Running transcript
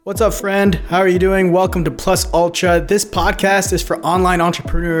What's up, friend? How are you doing? Welcome to Plus Ultra. This podcast is for online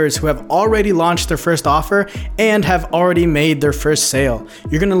entrepreneurs who have already launched their first offer and have already made their first sale.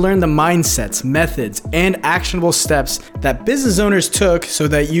 You're going to learn the mindsets, methods, and actionable steps that business owners took so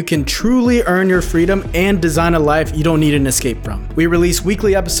that you can truly earn your freedom and design a life you don't need an escape from. We release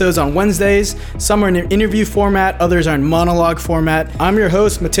weekly episodes on Wednesdays. Some are in an interview format, others are in monologue format. I'm your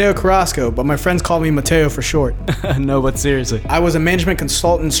host, Mateo Carrasco, but my friends call me Mateo for short. No, but seriously. I was a management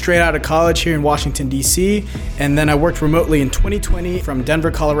consultant straight out of college here in Washington, D.C., and then I worked remotely in 2020 from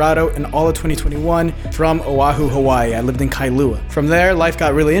Denver, Colorado, and all of 2021 from Oahu, Hawaii. I lived in Kailua. From there, life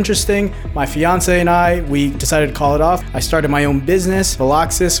got really interesting. My fiance and I, we decided to call it off. I started my own business,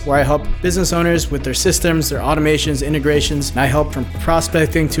 Veloxis, where I help business owners with their systems, their automations, integrations, and I help from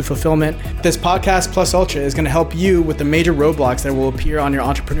prospecting to fulfillment. This podcast, Plus Ultra, is going to help you with the major roadblocks that will appear on your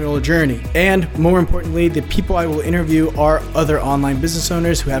entrepreneurial journey. And more importantly, the people I will interview are other online business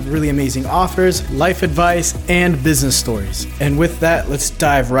owners who have really amazing offers, life advice, and business stories. And with that, let's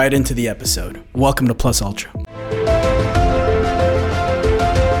dive right into the episode. Welcome to Plus Ultra.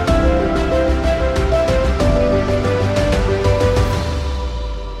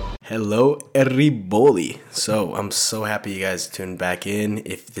 Hello, everybody. So I'm so happy you guys tuned back in.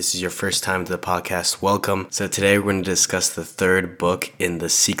 If this is your first time to the podcast, welcome. So today we're going to discuss the third book in the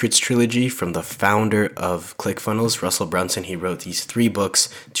Secrets trilogy from the founder of ClickFunnels, Russell Brunson. He wrote these 3 books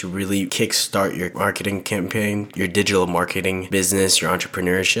to really kickstart your marketing campaign, your digital marketing business, your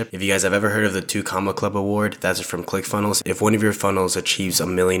entrepreneurship. If you guys have ever heard of the 2 Comma Club Award, that's from ClickFunnels. If one of your funnels achieves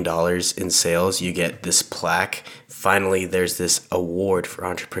 $1 million in sales, you get this plaque. Finally, there's this award for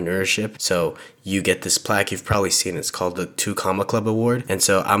entrepreneurship. So you get this plaque. You've probably seen it. It's called the 2 Comma Club Award. And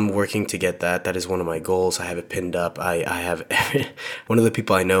so I'm working to get that. That is one of my goals. I have it pinned up. I have one of the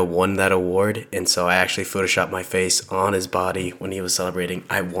people I know won that award. And so I actually photoshopped my face on his body when he was celebrating.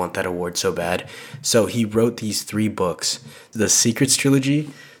 I want that award so bad. So he wrote these 3 books, the Secrets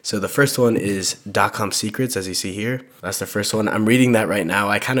trilogy. So the first one is .com Secrets, as you see here. That's the first one. I'm reading that right now.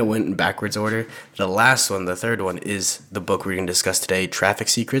 I kind of went in backwards order. The last one, the third one, is the book we're going to discuss today, Traffic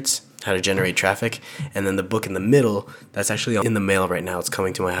Secrets, How to Generate Traffic. And then the book in the middle, that's actually in the mail right now. It's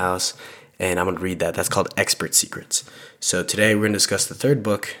coming to my house, and I'm going to read that. That's called Expert Secrets. So today we're going to discuss the third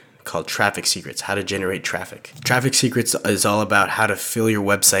book, called Traffic Secrets, How to Generate Traffic. Traffic Secrets is all about how to fill your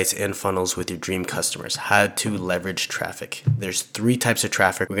websites and funnels with your dream customers, how to leverage traffic. There's 3 types of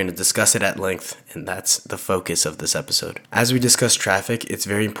traffic. We're going to discuss it at length, and that's the focus of this episode. As we discuss traffic, it's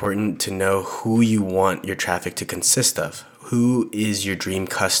very important to know who you want your traffic to consist of. Who is your dream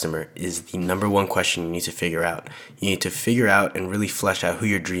customer is the number one question you need to figure out. You need to figure out and really flesh out who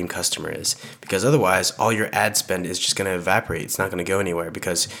your dream customer is, because otherwise all your ad spend is just going to evaporate. It's not going to go anywhere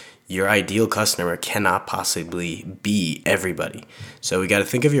because your ideal customer cannot possibly be everybody. So we got to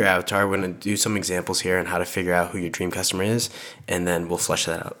think of your avatar. We're going to do some examples here on how to figure out who your dream customer is, and then we'll flesh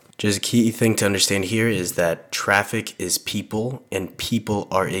that out. Just a key thing to understand here is that traffic is people, and people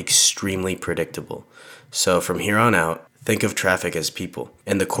are extremely predictable. So from here on out, think of traffic as people.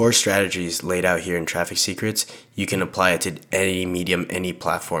 And the core strategies laid out here in Traffic Secrets, you can apply it to any medium, any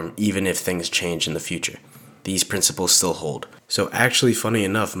platform, even if things change in the future. These principles still hold. So actually, funny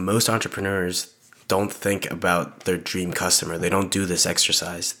enough, most entrepreneurs don't think about their dream customer. They don't do this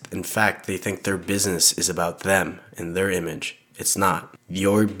exercise. In fact, they think their business is about them and their image. It's not.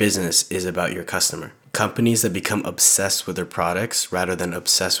 Your business is about your customer. Companies that become obsessed with their products rather than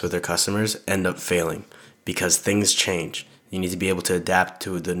obsessed with their customers end up failing because things change. You need to be able to adapt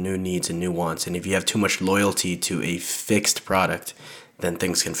to the new needs and new wants. And if you have too much loyalty to a fixed product, then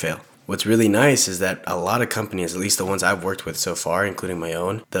things can fail. What's really nice is that a lot of companies, at least the ones I've worked with so far, including my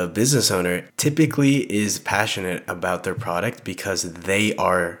own, the business owner typically is passionate about their product because they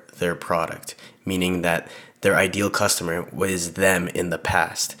are their product, meaning that their ideal customer was them in the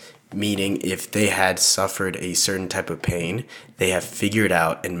past. Meaning if they had suffered a certain type of pain, they have figured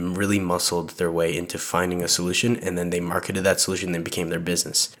out and really muscled their way into finding a solution, and then they marketed that solution and became their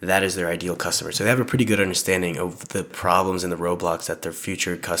business. That is their ideal customer. So they have a pretty good understanding of the problems and the roadblocks that their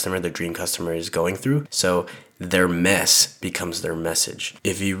future customer, their dream customer, is going through. So their mess becomes their message.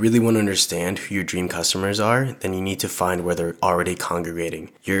 If you really want to understand who your dream customers are, then you need to find where they're already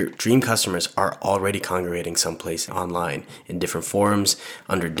congregating. Your dream customers are already congregating someplace online in different forums,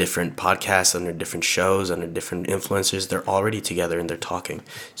 under different podcasts, under different shows, under different influencers. They're already together and they're talking.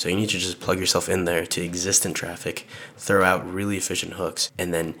 So you need to just plug yourself in there to exist in traffic, throw out really efficient hooks,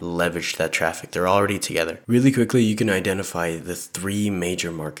 and then leverage that traffic. They're already together. Really quickly, you can identify the 3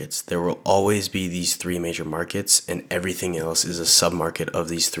 major markets. There will always be these 3 major markets markets, and everything else is a submarket of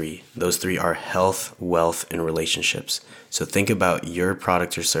these three. Those three are health, wealth, and relationships. So think about your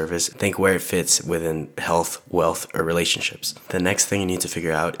product or service. Think where it fits within health, wealth, or relationships. The next thing you need to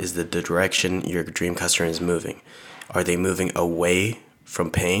figure out is the direction your dream customer is moving. Are they moving away from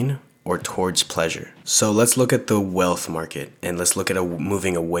pain or towards pleasure? So let's look at the wealth market, and let's look at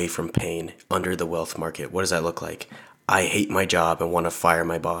moving away from pain under the wealth market. What does that look like? I hate my job and want to fire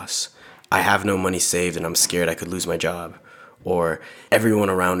my boss. I have no money saved and I'm scared I could lose my job. Or everyone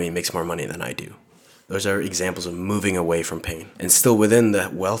around me makes more money than I do. Those are examples of moving away from pain. And still within the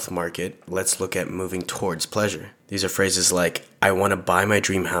wealth market, let's look at moving towards pleasure. These are phrases like, I want to buy my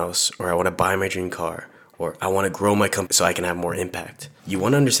dream house, or I want to buy my dream car, or I want to grow my company so I can have more impact. You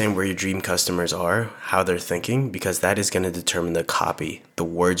want to understand where your dream customers are, how they're thinking, because that is going to determine the copy, the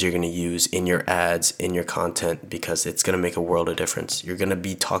words you're going to use in your ads, in your content, because it's going to make a world of difference. You're going to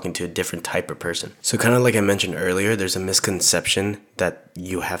be talking to a different type of person. So kind of like I mentioned earlier, there's a misconception that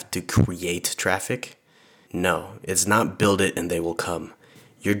you have to create traffic. No, it's not build it and they will come.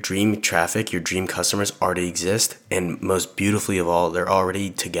 Your dream traffic, your dream customers already exist, and most beautifully of all, they're already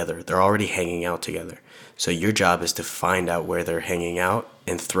together. They're already hanging out together. So your job is to find out where they're hanging out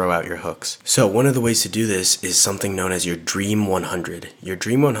and throw out your hooks. So one of the ways to do this is something known as your Dream 100. Your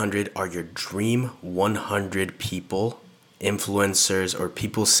Dream 100 are your Dream 100 people, influencers, or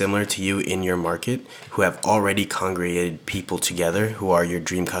people similar to you in your market who have already congregated people together who are your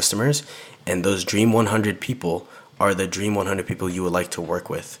dream customers. And those Dream 100 people are the Dream 100 people you would like to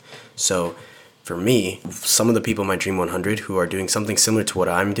work with. So for me, some of the people in my Dream 100 who are doing something similar to what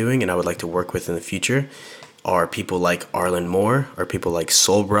I'm doing and I would like to work with in the future are people like Arlen Moore, or people like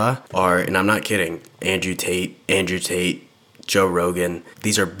Solbra, and I'm not kidding, Andrew Tate, Joe Rogan.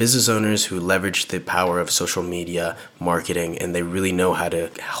 These are business owners who leverage the power of social media marketing, and they really know how to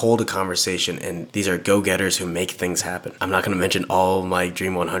hold a conversation, and these are go-getters who make things happen. I'm not going to mention all my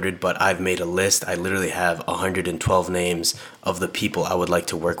Dream 100, but I've made a list. I literally have 112 names of the people I would like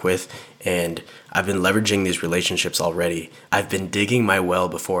to work with, and I've been leveraging these relationships already. I've been digging my well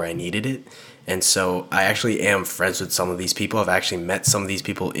before I needed it, and so I actually am friends with some of these people. I've actually met some of these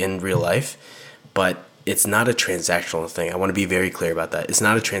people in real life, but it's not a transactional thing. I want to be very clear about that. It's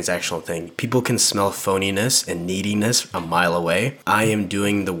not a transactional thing. People can smell phoniness and neediness a mile away. I am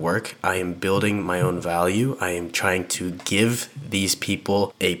doing the work. I am building my own value. I am trying to give these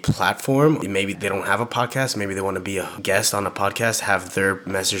people a platform. Maybe they don't have a podcast. Maybe they want to be a guest on a podcast, have their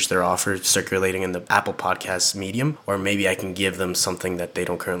message, their offer circulating in the Apple Podcasts medium. Or maybe I can give them something that they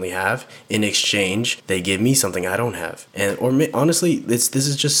don't currently have. In exchange, they give me something I don't have. Honestly, this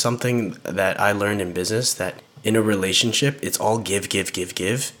is just something that I learned in business, that in a relationship, it's all give,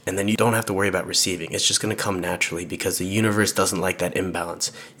 and then you don't have to worry about receiving. It's just going to come naturally because the universe doesn't like that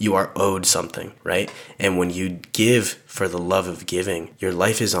imbalance. You are owed something, right? And when you give for the love of giving, your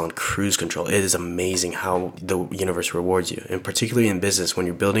life is on cruise control. It is amazing how the universe rewards you. And particularly in business, when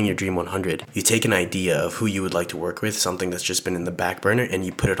you're building your Dream 100, you take an idea of who you would like to work with, something that's just been in the back burner, and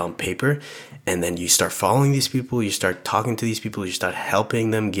you put it on paper, and then you start following these people, you start talking to these people, you start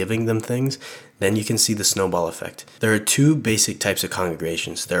helping them, giving them things. Then you can see the snowball effect. There are two basic types of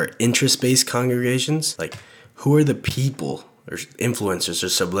congregations. There are interest-based congregations, like who are the people or influencers or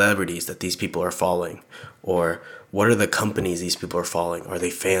celebrities that these people are following? Or what are the companies these people are following? Are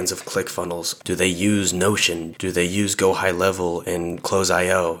they fans of ClickFunnels? Do they use Notion? Do they use Go High Level and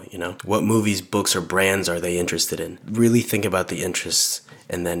Close.io? What movies, books, or brands are they interested in? Really think about the interests,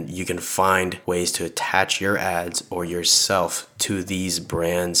 and then you can find ways to attach your ads or yourself to these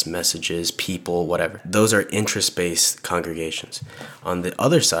brands, messages, people, whatever. Those are interest-based congregations. On the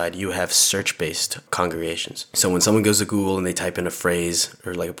other side, you have search-based congregations. So when someone goes to Google and they type in a phrase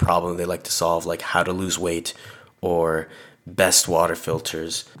or like a problem they like to solve, like how to lose weight, or best water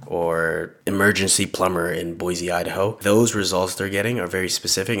filters, or emergency plumber in Boise, Idaho, those results they're getting are very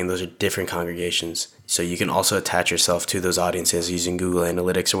specific, and those are different congregations. So you can also attach yourself to those audiences using Google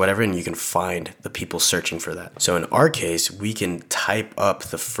Analytics or whatever, and you can find the people searching for that. So in our case, we can type up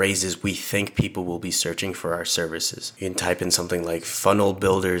the phrases we think people will be searching for our services. You can type in something like funnel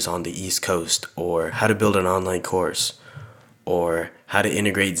builders on the East Coast, or how to build an online course, or how to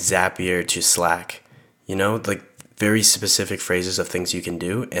integrate Zapier to Slack. Like very specific phrases of things you can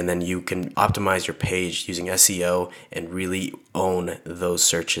do, and then you can optimize your page using SEO and really own those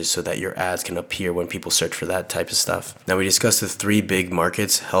searches so that your ads can appear when people search for that type of stuff. Now, we discussed the three big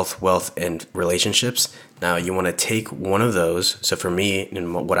markets: health, wealth, and relationships. Now, you want to take one of those. So for me,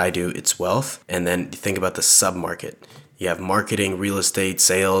 and what I do, it's wealth, and then think about the sub-market. You have marketing, real estate,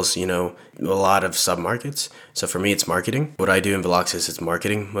 sales, a lot of sub-markets. So for me, it's marketing. What I do in Veloxis is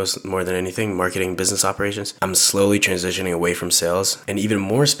marketing more than anything, marketing, business operations. I'm slowly transitioning away from sales. And even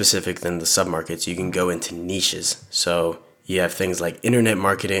more specific than the sub-markets, you can go into niches. So you have things like internet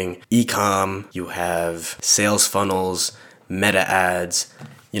marketing, e-com, you have sales funnels, meta ads,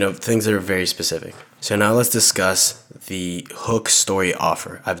 things that are very specific. So now let's discuss the hook story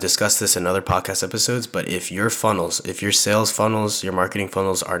offer. I've discussed this in other podcast episodes, but if your sales funnels, your marketing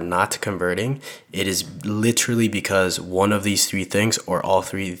funnels are not converting, it is literally because one of these three things or all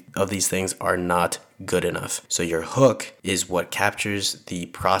three of these things are not good enough. So your hook is what captures the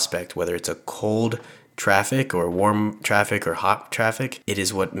prospect, whether it's a cold traffic or warm traffic or hot traffic. It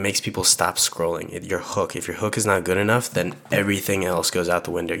is what makes people stop scrolling. If your hook is not good enough, then everything else goes out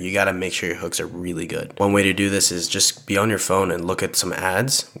the window. You got to make sure your hooks are really good. One way to do this is just be on your phone and look at some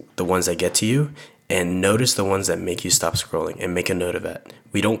ads, the ones that get to you, and notice the ones that make you stop scrolling and make a note of that.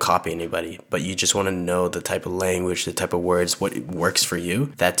 We don't copy anybody, but you just want to know the type of language, the type of words, what works for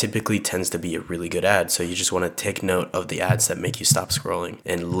you. That typically tends to be a really good ad. So you just want to take note of the ads that make you stop scrolling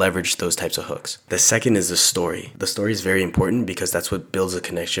and leverage those types of hooks. The second is the story. The story is very important because that's what builds a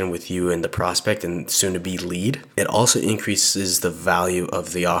connection with you and the prospect and soon to be lead. It also increases the value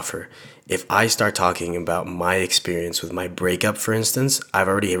of the offer. If I start talking about my experience with my breakup, for instance, I've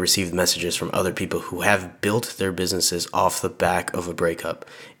already received messages from other people who have built their businesses off the back of a breakup.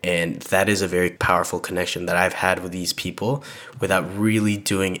 And that is a very powerful connection that I've had with these people without really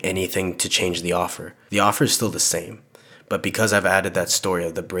doing anything to change the offer. The offer is still the same. But because I've added that story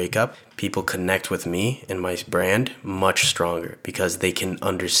of the breakup, people connect with me and my brand much stronger because they can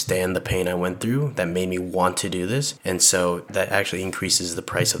understand the pain I went through that made me want to do this. And so that actually increases the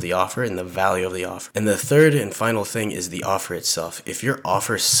price of the offer and the value of the offer. And the third and final thing is the offer itself. If your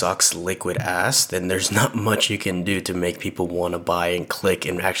offer sucks liquid ass, then there's not much you can do to make people want to buy and click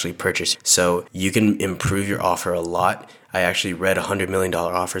and actually purchase. So you can improve your offer a lot. I actually read $100 Million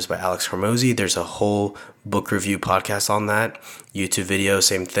Offers by Alex Hormozi. There's a whole book review podcast on that. YouTube video,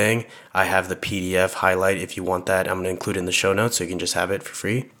 same thing. I have the PDF highlight if you want that. I'm going to include it in the show notes so you can just have it for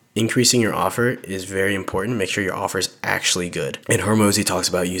free. Increasing your offer is very important. Make sure your offer is actually good. And Hormozi talks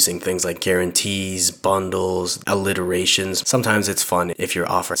about using things like guarantees, bundles, alliterations. Sometimes it's fun if your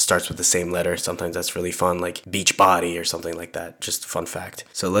offer starts with the same letter. Sometimes that's really fun, like beach body or something like that. Just a fun fact.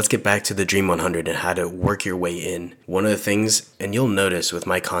 So let's get back to the Dream 100 and how to work your way in. One of the things, and you'll notice with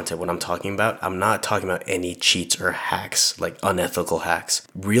my content, what I'm talking about, I'm not talking about any cheats or hacks, like unethical hacks.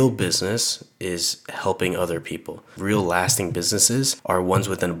 Real business is helping other people. Real lasting businesses are ones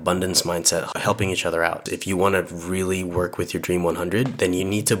with an abundance mindset, helping each other out. If you want to really work with your Dream 100, then you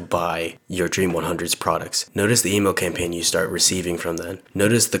need to buy your Dream 100's products. Notice the email campaign you start receiving from them.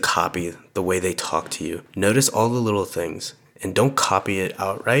 Notice the copy, the way they talk to you. Notice all the little things. And don't copy it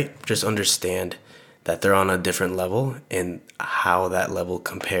outright. Just understand that they're on a different level and how that level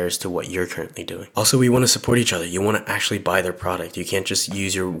compares to what you're currently doing. Also, we want to support each other. You want to actually buy their product. You can't just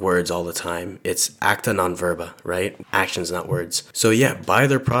use your words all the time. It's acta non verba, right? Actions, not words. So yeah, buy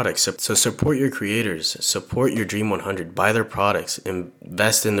their products. So support your creators, support your Dream 100, buy their products,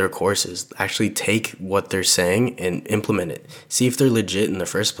 invest in their courses, actually take what they're saying and implement it. See if they're legit in the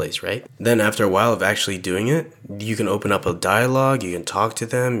first place, right? Then after a while of actually doing it, you can open up a dialogue, you can talk to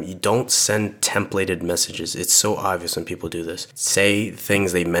them. You don't send templated messages. It's so obvious when people do this. Say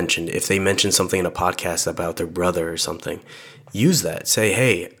things they mentioned. If they mention something in a podcast about their brother or something, use that. Say,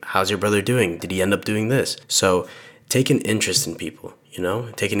 hey, how's your brother doing? Did he end up doing this? So take an interest in people,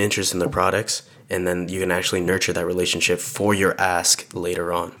 take an interest in their products, and then you can actually nurture that relationship for your ask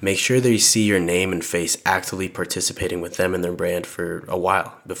later on. Make sure they see your name and face actively participating with them and their brand for a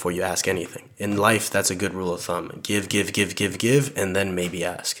while before you ask anything. In life, that's a good rule of thumb. Give, and then maybe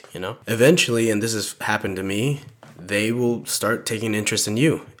ask, Eventually, and this has happened to me, they will start taking interest in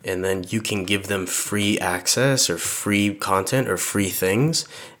you, and then you can give them free access or free content or free things,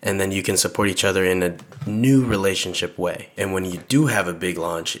 and then you can support each other in a new relationship way. And when you do have a big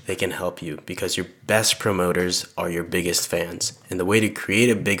launch, they can help you because your best promoters are your biggest fans. And the way to create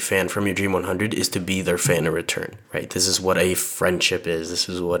a big fan from your Dream 100 is to be their fan in return, right? This is what a friendship is. This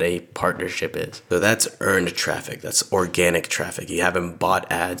is what a partnership is. So that's earned traffic. That's organic traffic. You haven't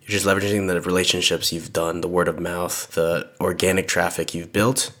bought ads. You're just leveraging the relationships you've done, the word of mouth, the organic traffic you've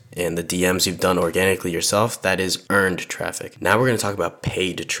built, and the DMs you've done organically yourself. That is earned traffic. Now we're going to talk about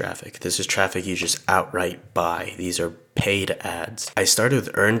paid traffic. This is traffic you just outright buy. These are paid ads. I started with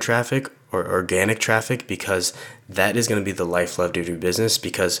earned traffic or organic traffic because that is going to be the lifeblood of your business,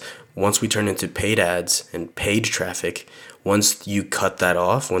 because once we turn into paid ads and paid traffic, Once you cut that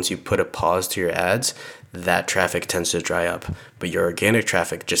off, once you put a pause to your ads, that traffic tends to dry up. But your organic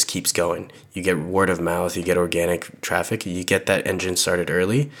traffic just keeps going. You get word of mouth, you get organic traffic, you get that engine started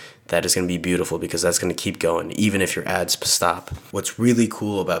early. That is going to be beautiful because that's going to keep going even if your ads stop. What's really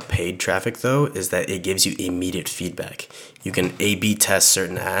cool about paid traffic though is that it gives you immediate feedback. You can A/B test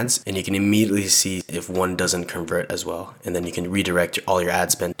certain ads and you can immediately see if one doesn't convert as well. And then you can redirect all your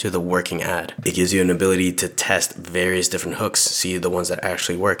ad spend to the working ad. It gives you an ability to test various different hooks, see the ones that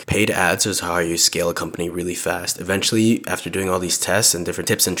actually work. Paid ads is how you scale a company really fast. Eventually, after doing all these tests and different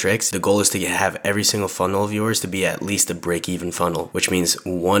tips and tricks, the goal is to have every single funnel of yours to be at least a break-even funnel, which means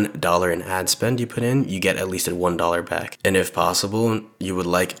 $1 in ad spend you put in, you get at least a $1 back. And if possible, you would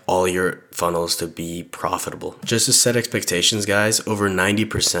like all your funnels to be profitable. Just to set expectations, guys, over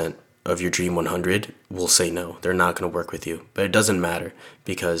 90% of your Dream 100 will say no. They're not going to work with you. But it doesn't matter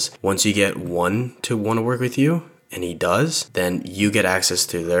because once you get one to want to work with you, and he does, then you get access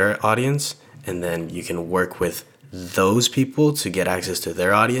to their audience, and then you can work with those people to get access to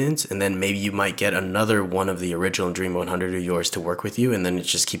their audience, and then maybe you might get another one of the original Dream 100 of yours to work with you, and then it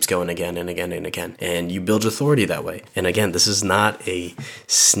just keeps going again and again and again, and you build authority that way. And again, this is not a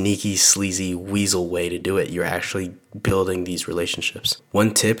sneaky, sleazy weasel way to do it. You're actually building these relationships.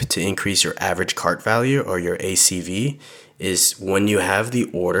 One tip to increase your average cart value or your ACV is when you have the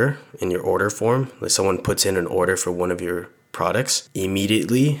order in your order form, like someone puts in an order for one of your products,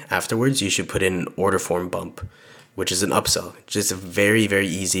 immediately afterwards you should put in an order form bump, which is an upsell. Just a very, very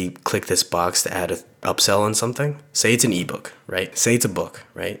easy click this box to add an upsell on something. Say it's an ebook, right? Say it's a book,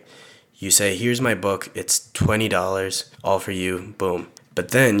 right? You say, here's my book. It's $20, all for you, boom. But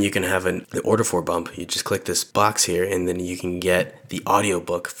then you can have the order for bump. You just click this box here and then you can get the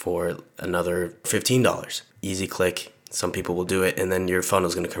audiobook for another $15. Easy click. Some people will do it and then your funnel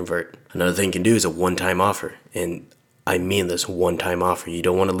is going to convert. Another thing you can do is a one-time offer. And I mean this one-time offer. You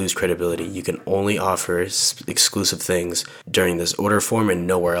don't want to lose credibility. You can only offer exclusive things during this order form and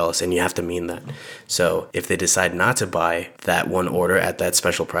nowhere else, and you have to mean that. So if they decide not to buy that one order at that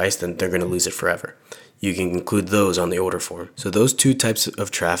special price, then they're going to lose it forever. You can include those on the order form. So those two types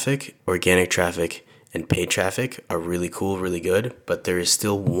of traffic, organic traffic and paid traffic, are really cool, really good, but there is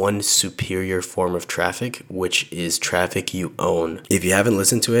still one superior form of traffic, which is traffic you own. If you haven't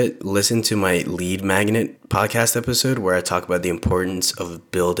listened to it, listen to my lead magnet podcast episode where I talk about the importance of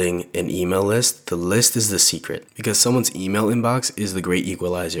building an email list. The list is the secret because someone's email inbox is the great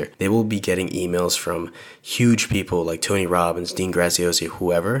equalizer. They will be getting emails from huge people like Tony Robbins, Dean Graziosi,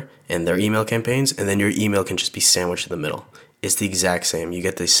 whoever, and their email campaigns, and then your email can just be sandwiched in the middle. It's the exact same. You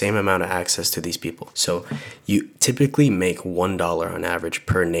get the same amount of access to these people. So you typically make $1 on average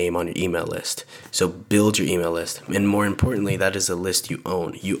per name on your email list. So build your email list. And more importantly, that is a list you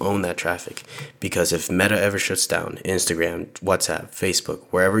own. You own that traffic. Because if Meta ever shuts down, Instagram, WhatsApp, Facebook,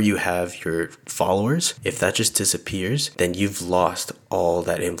 wherever you have your followers, if that just disappears, then you've lost all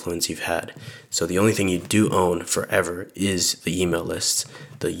that influence you've had. So the only thing you do own forever is the email lists,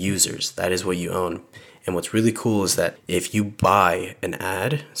 the users. That is what you own. And what's really cool is that if you buy an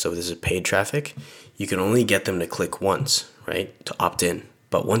ad, so this is paid traffic, you can only get them to click once, right, to opt in.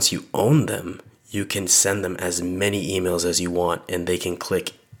 But once you own them, you can send them as many emails as you want and they can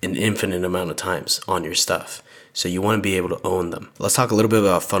click an infinite amount of times on your stuff. So you want to be able to own them. Let's talk a little bit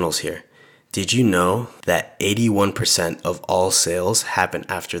about funnels here. Did you know that 81% of all sales happen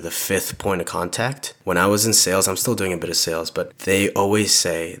after the 5th point of contact? When I was in sales, I'm still doing a bit of sales, but they always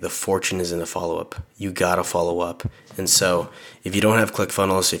say the fortune is in the follow-up. You gotta follow up. And so if you don't have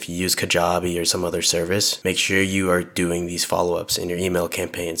ClickFunnels, if you use Kajabi or some other service, make sure you are doing these follow-ups in your email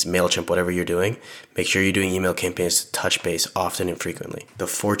campaigns, MailChimp, whatever you're doing. Make sure you're doing email campaigns to touch base often and frequently. The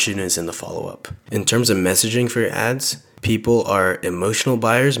fortune is in the follow-up. In terms of messaging for your ads, people are emotional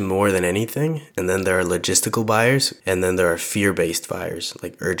buyers more than anything, and then there are logistical buyers, and then there are fear-based buyers,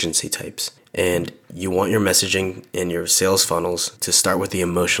 like urgency types. And you want your messaging and your sales funnels to start with the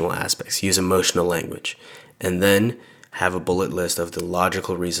emotional aspects. Use emotional language. And then have a bullet list of the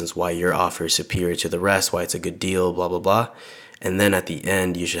logical reasons why your offer is superior to the rest, why it's a good deal, blah, blah, blah. And then at the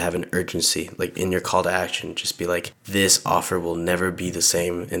end, you should have an urgency, like in your call to action. Just be like, this offer will never be the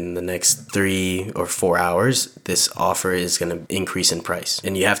same in the next 3 or 4 hours. This offer is going to increase in price.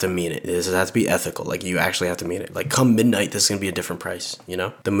 And you have to mean it. This has to be ethical. Like you actually have to mean it. Like come midnight, this is going to be a different price, you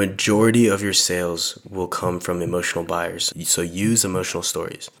know? The majority of your sales will come from emotional buyers. So use emotional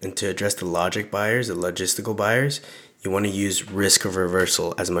stories. And to address the logic buyers, the logistical buyers, you want to use risk of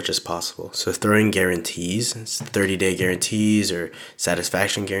reversal as much as possible. So throwing guarantees, 30-day guarantees or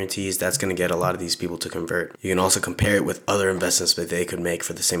satisfaction guarantees, that's going to get a lot of these people to convert. You can also compare it with other investments that they could make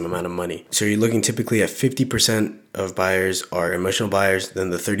for the same amount of money. So you're looking typically at 50% of buyers are emotional buyers,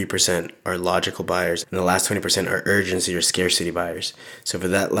 then the 30% are logical buyers, and the last 20% are urgency or scarcity buyers. So for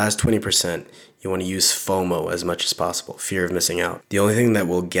that last 20%, you want to use FOMO as much as possible, fear of missing out. The only thing that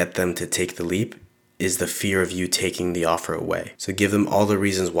will get them to take the leap is the fear of you taking the offer away. So give them all the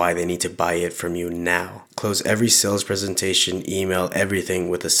reasons why they need to buy it from you now. Close every sales presentation, email, everything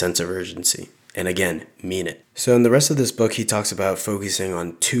with a sense of urgency. And again, mean it. So in the rest of this book, he talks about focusing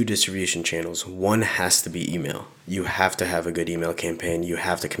on 2 distribution channels. One has to be email. You have to have a good email campaign. You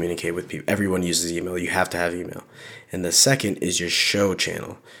have to communicate with people. Everyone uses email. You have to have email. And the second is your show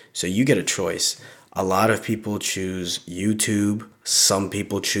channel. So you get a choice. A lot of people choose YouTube. Some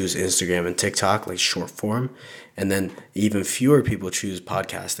people choose Instagram and TikTok, like short form. And then even fewer people choose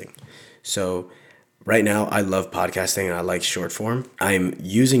podcasting. So right now, I love podcasting and I like short form. I'm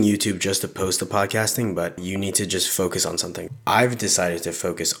using YouTube just to post the podcasting, but you need to just focus on something. I've decided to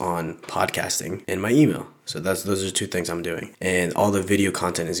focus on podcasting and my email. So those are 2 things I'm doing. And all the video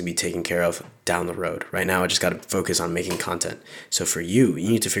content is going to be taken care of down the road. Right now, I just got to focus on making content. So for you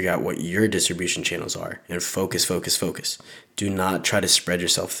need to figure out what your distribution channels are and focus. Do not try to spread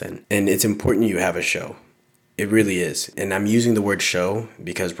yourself thin. And it's important you have a show. It really is. And I'm using the word show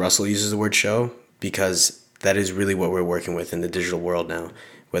because Russell uses the word show, because that is really what we're working with in the digital world now.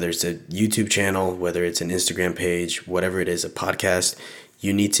 Whether it's a YouTube channel, whether it's an Instagram page, whatever it is, a podcast,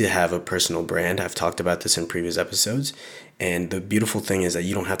 you need to have a personal brand. I've talked about this in previous episodes. And the beautiful thing is that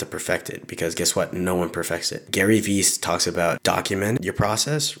you don't have to perfect it, because guess what? No one perfects it. Gary Vee talks about document your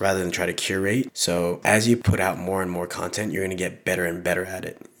process rather than try to curate. So as you put out more and more content, you're going to get better and better at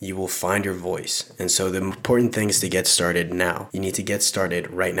it. You will find your voice. And so the important thing is to get started now. You need to get started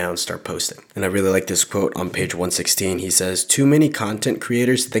right now and start posting. And I really like this quote on page 116. He says, "Too many content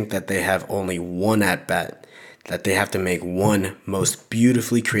creators think that they have only one at-bat, that they have to make one most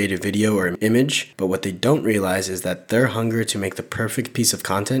beautifully created video or image, but what they don't realize is that their hunger to make the perfect piece of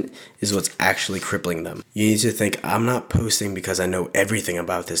content is what's actually crippling them." You need to think, I'm not posting because I know everything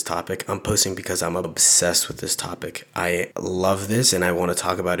about this topic. I'm posting because I'm obsessed with this topic. I love this and I want to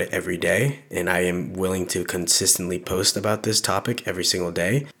talk about it every day, and I am willing to consistently post about this topic every single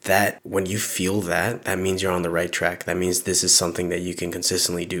day. That when you feel that means you're on the right track. That means this is something that you can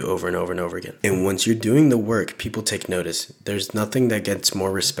consistently do over and over and over again. And once you're doing the work, people take notice. There's nothing that gets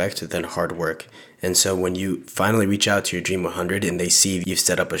more respect than hard work. And so when you finally reach out to your Dream 100 and they see you've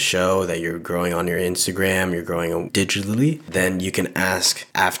set up a show, that you're growing on your Instagram, you're growing digitally, then you can ask,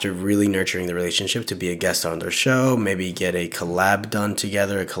 after really nurturing the relationship, to be a guest on their show, maybe get a collab done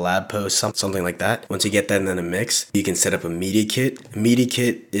together, a collab post, something like that. Once you get that in the mix, you can set up a media kit. A media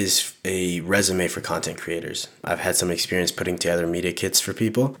kit is a resume for content creators. I've had some experience putting together media kits for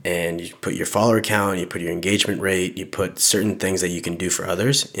people, and you put your follower count, you put your engagement rate, you put certain things that you can do for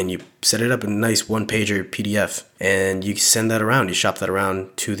others, and you set it up in a nice one-pager PDF, and you send that around. You shop that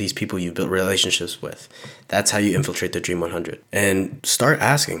around to these people you've built relationships with. That's how you infiltrate the Dream 100. And start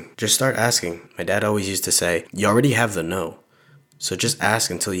asking. Just start asking. My dad always used to say, you already have the no, so just ask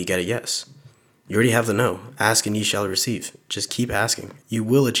until you get a yes. You already have the no. Ask and ye shall receive. Just keep asking. You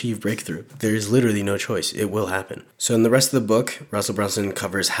will achieve breakthrough. There is literally no choice. It will happen. So in the rest of the book, Russell Brunson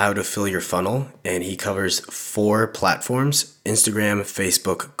covers how to fill your funnel, and he covers 4 platforms: Instagram,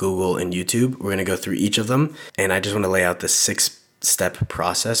 Facebook, Google, and YouTube. We're going to go through each of them, and I just want to lay out the 6-step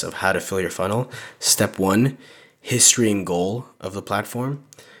process of how to fill your funnel. Step 1, history and goal of the platform.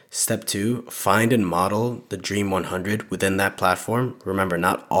 Step 2, find and model the Dream 100 within that platform. Remember,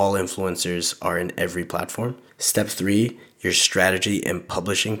 not all influencers are in every platform. Step 3, your strategy and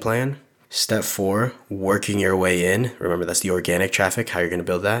publishing plan. Step 4, working your way in. Remember, that's the organic traffic, how you're going to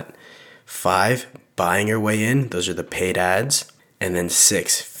build that. 5, buying your way in. Those are the paid ads. And then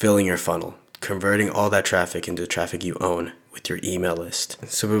 6, filling your funnel, converting all that traffic into traffic you own with your email list.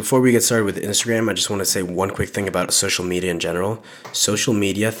 So before we get started with Instagram, I just want to say one quick thing about social media in general. Social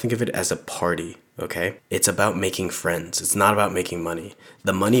media, think of it as a party, okay? It's about making friends. It's not about making money.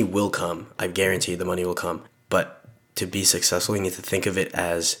 The money will come. I guarantee the money will come. But to be successful, you need to think of it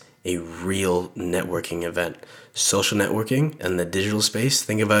as a real networking event. Social networking in the digital space,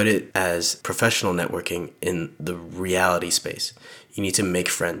 think about it as professional networking in the reality space. You need to make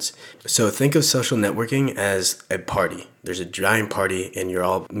friends. So think of social networking as a party. There's a giant party and you're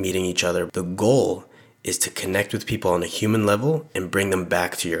all meeting each other. The goal is to connect with people on a human level and bring them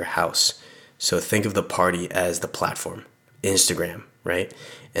back to your house. So think of the party as the platform, Instagram, right?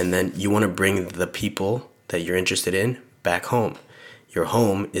 And then you want to bring the people that you're interested in back home. Your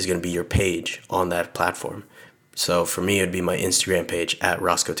home is going to be your page on that platform. So for me, it would be my Instagram page at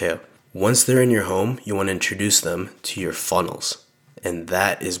Roscoe Teo. Once they're in your home, you want to introduce them to your funnels. And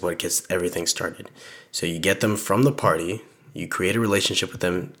that is what gets everything started. So you get them from the party, you create a relationship with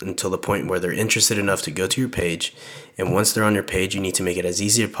them until the point where they're interested enough to go to your page. And once they're on your page, you need to make it as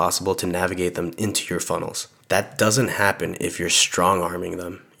easy as possible to navigate them into your funnels. That doesn't happen if you're strong arming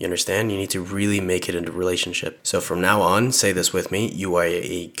them. You understand? You need to really make it a relationship. So from now on, say this with me, you are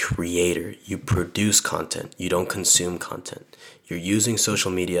a creator. You produce content. You don't consume content. You're using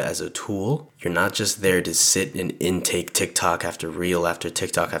social media as a tool. You're not just there to sit and intake TikTok after reel after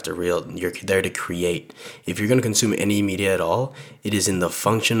TikTok after reel. You're there to create. If you're going to consume any media at all, it is in the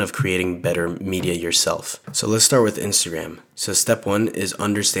function of creating better media yourself. So let's start with Instagram. So step 1 is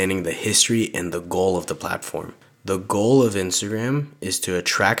understanding the history and the goal of the platform. The goal of Instagram is to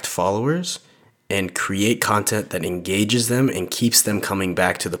attract followers and create content that engages them and keeps them coming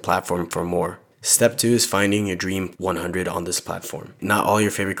back to the platform for more. Step 2 is finding your dream 100 on this platform. Not all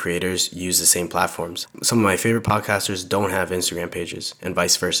your favorite creators use the same platforms. Some of my favorite podcasters don't have Instagram pages and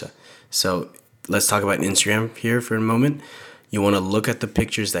vice versa. So let's talk about Instagram here for a moment. You want to look at the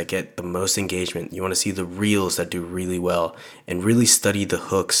pictures that get the most engagement. You want to see the reels that do really well and really study the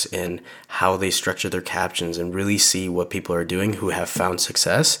hooks and how they structure their captions and really see what people are doing who have found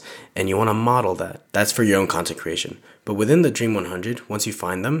success. And you want to model that. That's for your own content creation. But within the Dream 100, once you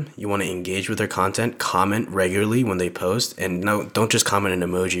find them, you want to engage with their content, comment regularly when they post, and no, don't just comment an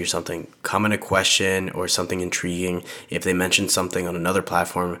emoji or something. Comment a question or something intriguing. If they mention something on another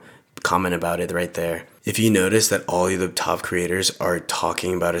platform, comment about it right there. If you notice that all of the top creators are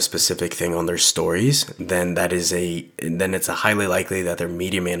talking about a specific thing on their stories, then it's a highly likely that their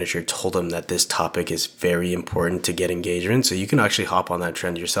media manager told them that this topic is very important to get engagement. So you can actually hop on that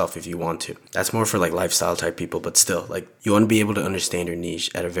trend yourself if you want to. That's more for like lifestyle type people, but still, like, you want to be able to understand your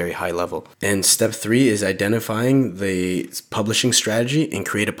niche at a very high level. And step 3 is identifying the publishing strategy and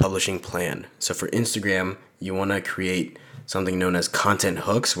create a publishing plan. So for Instagram, you want to create something known as content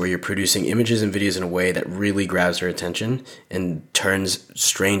hooks, where you're producing images and videos in a way that really grabs their attention and turns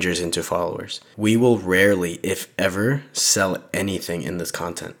strangers into followers. We will rarely, if ever, sell anything in this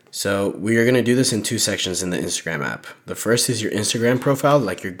content. So we are going to do this in 2 sections in the Instagram app. The first is your Instagram profile,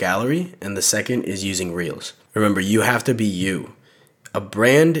 like your gallery, and the second is using Reels. Remember, you have to be you. A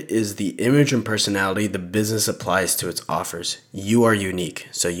brand is the image and personality the business applies to its offers. You are unique,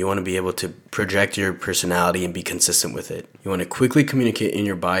 so you want to be able to project your personality and be consistent with it. You want to quickly communicate in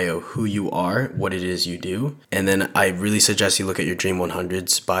your bio who you are, what it is you do, and then I really suggest you look at your Dream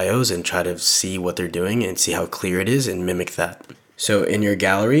 100's bios and try to see what they're doing and see how clear it is and mimic that. So in your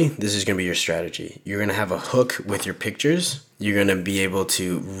gallery, this is going to be your strategy. You're going to have a hook with your pictures. You're going to be able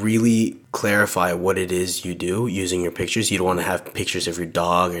to really clarify what it is you do using your pictures. You don't want to have pictures of your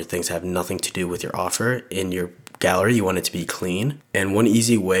dog or things that have nothing to do with your offer in your gallery. You want it to be clean. And one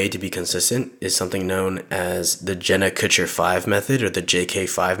easy way to be consistent is something known as the Jenna Kutcher 5 method, or the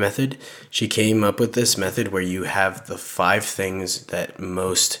JK5 method. She came up with this method where you have the 5 things that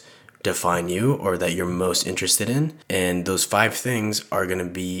most define you or that you're most interested in, and those 5 things are going to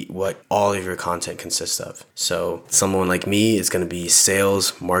be what all of your content consists of. So someone like me is going to be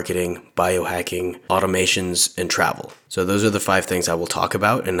sales, marketing, biohacking, automations, and travel. So those are the 5 things I will talk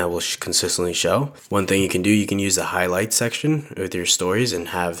about and I will consistently show. One thing you can do, you can use the highlight section with your stories and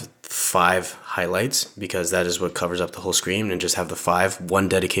have 5 highlights, because that is what covers up the whole screen, and just have the 5, one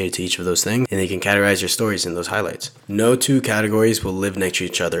dedicated to each of those things, and you can categorize your stories in those highlights. No 2 categories will live next to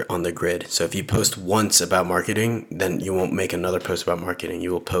each other on the grid. So if you post once about marketing, then you won't make another post about marketing.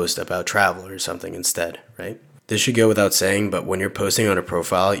 You will post about travel or something instead, right? This should go without saying, but when you're posting on a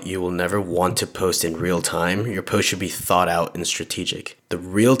profile, you will never want to post in real time. Your post should be thought out and strategic. The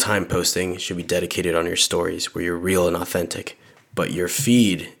real time posting should be dedicated on your stories, where you're real and authentic. But your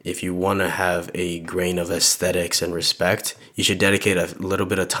feed, if you want to have a grain of aesthetics and respect, you should dedicate a little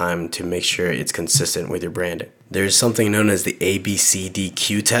bit of time to make sure it's consistent with your branding. There's something known as the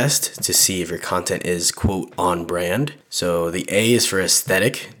ABCDQ test to see if your content is, quote, on brand. So the A is for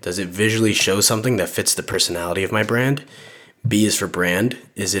aesthetic. Does it visually show something that fits the personality of my brand? B is for brand.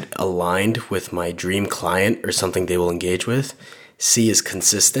 Is it aligned with my dream client or something they will engage with? C is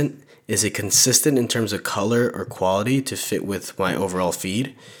consistent. Is it consistent in terms of color or quality to fit with my overall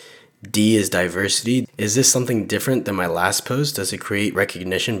feed? D is diversity. Is this something different than my last post? Does it create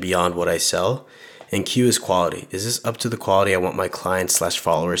recognition beyond what I sell? And Q is quality. Is this up to the quality I want my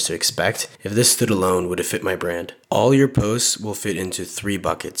clients/followers to expect? If this stood alone, would it fit my brand? All your posts will fit into 3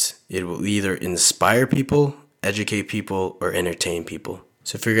 buckets. It will either inspire people, educate people, or entertain people.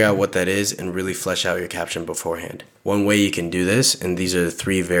 So figure out what that is and really flesh out your caption beforehand. One way you can do this, and these are the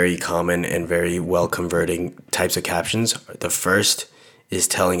three very common and very well converting types of captions. The first is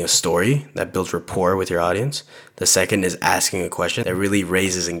telling a story that builds rapport with your audience. The second is asking a question that really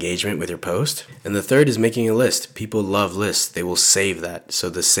raises engagement with your post. And the third is making a list. People love lists. They will save that. So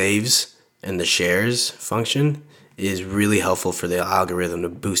the saves and the shares function is really helpful for the algorithm to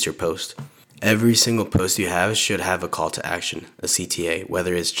boost your post. Every single post you have should have a call to action, a CTA,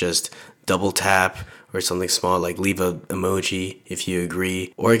 whether it's just double tap or something small like leave a emoji if you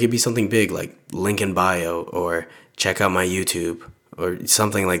agree, or it could be something big like link in bio or check out my YouTube or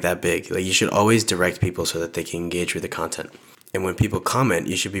something like that big. Like, you should always direct people so that they can engage with the content. And when people comment,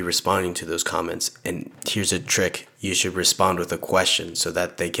 you should be responding to those comments. And here's a trick. You should respond with a question so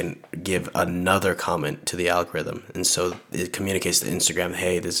that they can give another comment to the algorithm. And so it communicates to Instagram,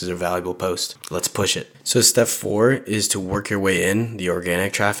 hey, this is a valuable post. Let's push it. So step 4 is to work your way in the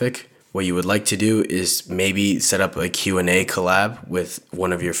organic traffic. What you would like to do is maybe set up a Q&A collab with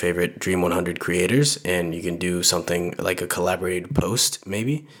one of your favorite Dream 100 creators, and you can do something like a collaborated post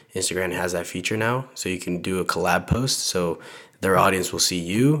maybe. Instagram has that feature now, so you can do a collab post. So their audience will see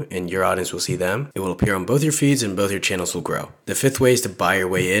you and your audience will see them. It will appear on both your feeds and both your channels will grow. The 5th way is to buy your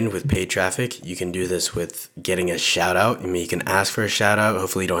way in with paid traffic. You can do this with getting a shout out. I mean, you can ask for a shout out.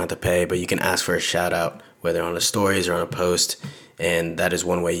 Hopefully you don't have to pay, but you can ask for a shout out, whether on a stories or on a post. And that is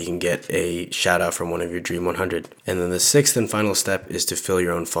one way you can get a shout out from one of your Dream 100. And then the 6th and final step is to fill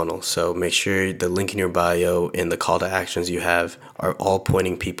your own funnel. So make sure the link in your bio and the call to actions you have are all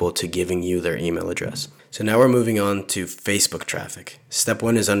pointing people to giving you their email address. So now we're moving on to Facebook traffic. Step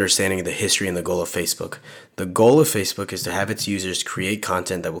 1 is understanding the history and the goal of Facebook. The goal of Facebook is to have its users create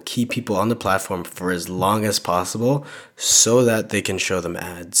content that will keep people on the platform for as long as possible so that they can show them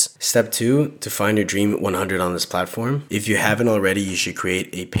ads. Step 2, to find your Dream 100 on this platform. If you haven't already, you should create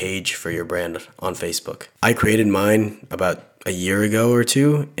a page for your brand on Facebook. I created mine about a year ago or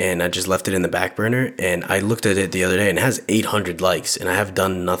two, and I just left it in the back burner, and I looked at it the other day and it has 800 likes and I have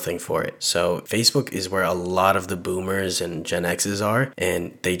done nothing for it. So Facebook is where a lot of the boomers and Gen X's are,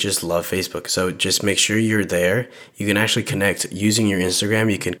 and they just love Facebook. So just make sure you're there. You can actually connect using your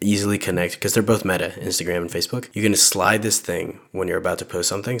Instagram. You can easily connect because they're both Meta, Instagram and Facebook. You can slide this thing when you're about to post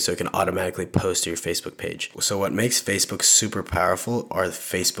something so it can automatically post to your Facebook page. So what makes Facebook super powerful are the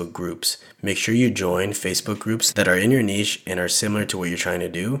Facebook groups. Make sure you join Facebook groups that are in your niche and are similar to what you're trying to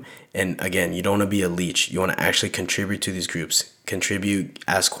do. And again, you don't want to be a leech. You want to actually contribute to these groups. Contribute,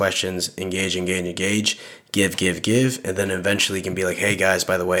 ask questions, engage, give, and then eventually you can be like, hey guys,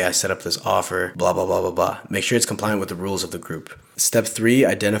 by the way, I set up this offer, blah, blah, blah, blah, blah. Make sure it's compliant with the rules of the group. Step 3,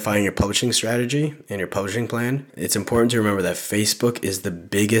 identifying your publishing strategy and your publishing plan. It's important to remember that Facebook is the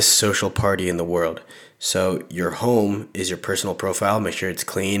biggest social party in the world. So your home is your personal profile. Make sure it's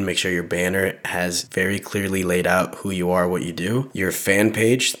clean. Make sure your banner has very clearly laid out who you are, what you do. Your fan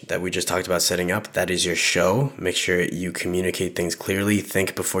page that we just talked about setting up, that is your show. Make sure you communicate things clearly.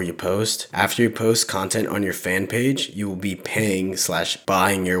 Think before you post. After you post content on your fan page, you will be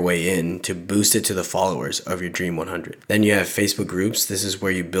paying/buying your way in to boost it to the followers of your Dream 100. Then you have Facebook groups. This is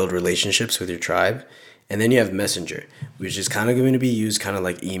where you build relationships with your tribe. And then you have Messenger, which is kind of going to be used kind of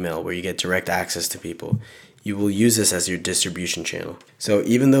like email, where you get direct access to people. You will use this as your distribution channel. So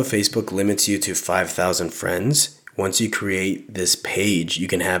even though Facebook limits you to 5,000 friends, once you create this page, you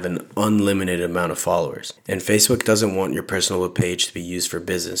can have an unlimited amount of followers. And Facebook doesn't want your personal page to be used for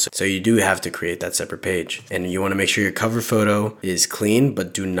business. So you do have to create that separate page. And you want to make sure your cover photo is clean,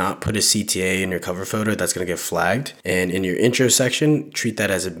 but do not put a CTA in your cover photo. That's going to get flagged. And in your intro section, treat that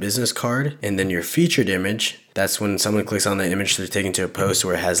as a business card. And then your featured image, that's when someone clicks on the image, they're taken to a post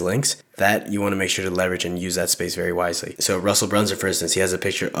where it has links. That you want to make sure to leverage and use that space very wisely. So Russell Brunson, for instance, he has a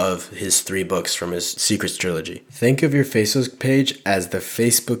picture of his 3 books from his Secrets trilogy. Think of your Facebook page as the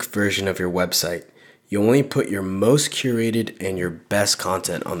Facebook version of your website. You only put your most curated and your best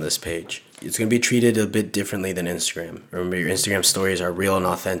content on this page. It's going to be treated a bit differently than Instagram. Remember, your Instagram stories are real and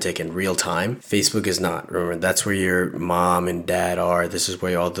authentic and real time. Facebook is not. Remember, that's where your mom and dad are. This is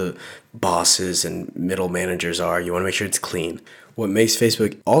where all the bosses and middle managers are. You want to make sure it's clean. What makes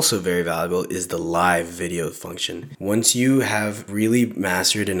Facebook also very valuable is the live video function. Once you have really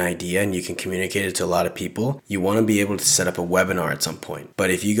mastered an idea and you can communicate it to a lot of people, you want to be able to set up a webinar at some point.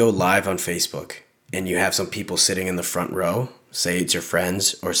 But if you go live on Facebook and you have some people sitting in the front row, say it's your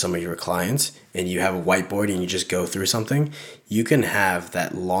friends or some of your clients, and you have a whiteboard and you just go through something, you can have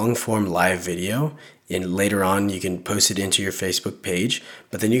that long form live video, and later on you can post it into your Facebook page,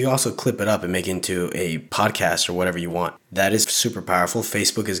 but then you can also clip it up and make it into a podcast or whatever you want. That is super powerful.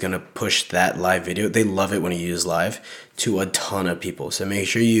 Facebook is going to push that live video. They love it when you use live to a ton of people. So make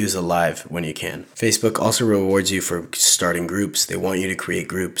sure you use the live when you can. Facebook also rewards you for starting groups. They want you to create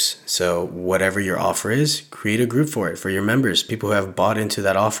groups. So whatever your offer is, create a group for it, for your members, people who have bought into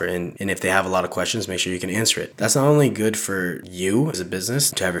that offer. And if they have a lot of questions, make sure you can answer it. That's not only good for you as a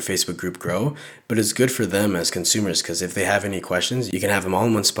business to have your Facebook group grow, but it's good for them as consumers, because if they have any questions, you can have them all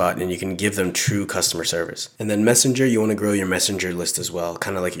in one spot and you can give them true customer service. And then Messenger, you want to grow your Messenger list as well,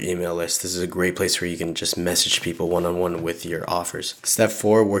 kind of like your email list. This is a great place where you can just message people one-on-one with your offers. Step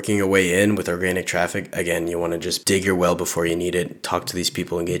 4, working your way in with organic traffic. Again, you want to just dig your well before you need it. Talk to these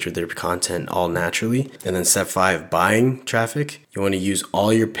people, engage with their content all naturally. And then step 5, buying traffic. You want to use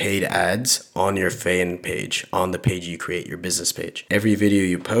all your paid ads on your fan page, on the page you create, your business page. Every video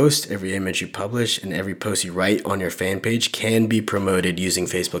you post, every image you publish, and every post you write on your fan page can be promoted using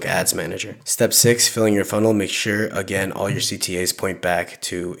Facebook Ads Manager. Step 6, filling your funnel. Make sure, again, all your CTAs point back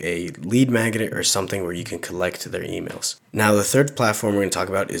to a lead magnet or something where you can collect their emails. Now, the third platform we're going to talk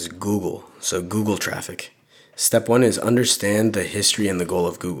about is Google. So Google traffic. Step 1 is understand the history and the goal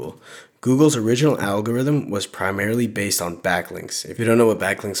of Google. Google's original algorithm was primarily based on backlinks. If you don't know what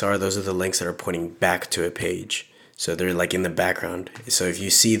backlinks are, those are the links that are pointing back to a page. So they're like in the background. So if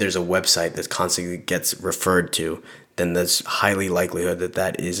you see there's a website that constantly gets referred to, then there's highly likelihood that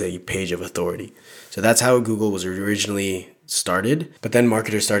that is a page of authority. So that's how Google was originally started. But then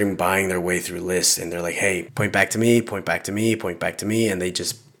marketers started buying their way through lists, and they're like, hey, point back to me, point back to me, point back to me. And they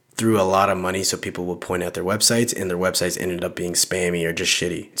just threw a lot of money so people would point at their websites, and their websites ended up being spammy or just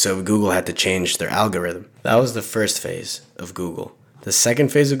shitty. So Google had to change their algorithm. That was the first phase of Google. The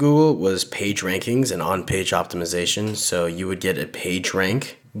second phase of Google was page rankings and on-page optimization. So you would get a page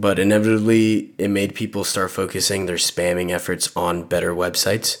rank, but inevitably it made people start focusing their spamming efforts on better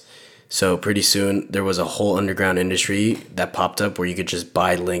websites. So pretty soon there was a whole underground industry that popped up where you could just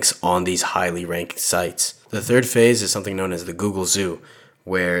buy links on these highly ranked sites. The third phase is something known as the Google Zoo,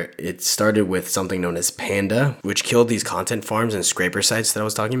 where it started with something known as Panda, which killed these content farms and scraper sites that I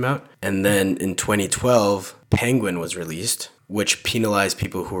was talking about. And then in 2012, Penguin was released, which penalized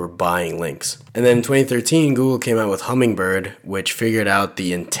people who were buying links. And then in 2013, Google came out with Hummingbird, which figured out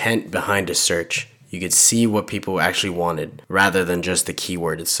the intent behind a search. You could see what people actually wanted rather than just the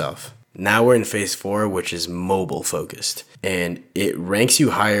keyword itself. Now we're in phase 4, which is mobile focused. And it ranks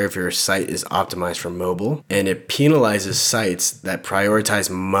you higher if your site is optimized for mobile. And it penalizes sites that prioritize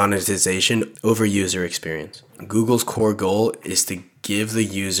monetization over user experience. Google's core goal is to give the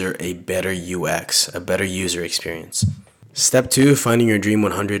user a better UX, a better user experience. Step 2, finding your Dream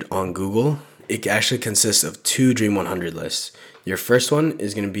 100 on Google. It actually consists of 2 Dream 100 lists. Your first one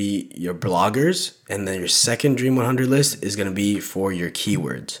is going to be your bloggers, and then your second Dream 100 list is going to be for your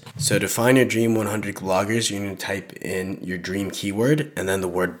keywords. So to find your Dream 100 bloggers, you're going to type in your dream keyword and then the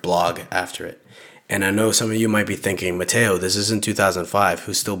word blog after it. And I know some of you might be thinking, Mateo, this isn't 2005.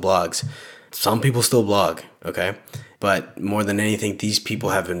 Who still blogs? Some people still blog, okay? But more than anything, these people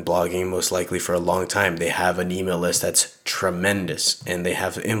have been blogging most likely for a long time. They have an email list that's tremendous, and they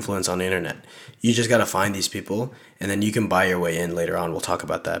have influence on the internet. You just got to find these people, and then you can buy your way in later on. We'll talk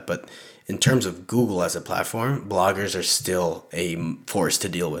about that. But in terms of Google as a platform, bloggers are still a force to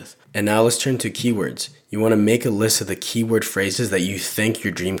deal with. And now let's turn to keywords. You want to make a list of the keyword phrases that you think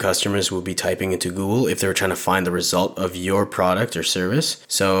your dream customers will be typing into Google if they were trying to find the result of your product or service.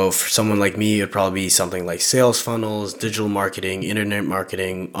 So for someone like me, it would probably be something like sales funnels, digital marketing, internet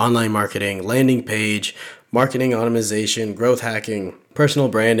marketing, online marketing, landing page, marketing optimization, growth hacking, personal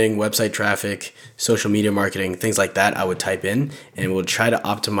branding, website traffic, social media marketing, things like that I would type in, and will try to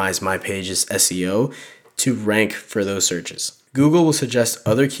optimize my page's SEO to rank for those searches. Google will suggest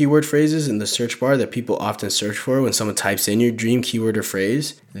other keyword phrases in the search bar that people often search for when someone types in your dream keyword or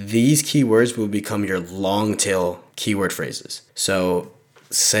phrase. These keywords will become your long tail keyword phrases. So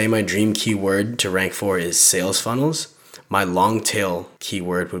say my dream keyword to rank for is sales funnels. My long tail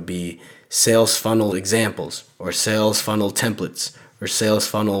keyword would be sales funnel examples, or sales funnel templates, or sales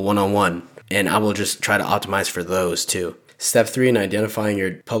funnel 101. And I will just try to optimize for those too. Step 3 in identifying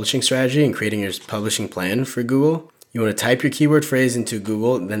your publishing strategy and creating your publishing plan for Google. You want to type your keyword phrase into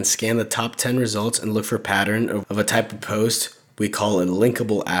Google, then scan the top 10 results and look for a pattern of a type of post we call a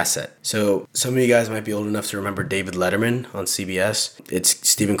linkable asset. So some of you guys might be old enough to remember David Letterman on CBS. It's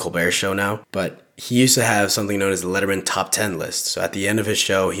Stephen Colbert's show now, but he used to have something known as the Letterman top 10 list. So at the end of his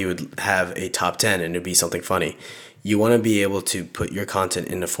show, he would have a top 10 and it'd be something funny. You want to be able to put your content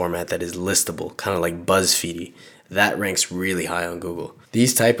in a format that is listable, kind of like BuzzFeedy. That ranks really high on Google.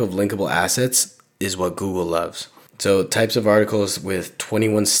 These type of linkable assets is what Google loves. So types of articles with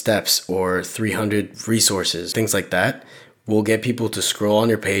 21 steps or 300 resources, things like that, will get people to scroll on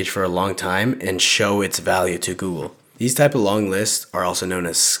your page for a long time and show its value to Google. These type of long lists are also known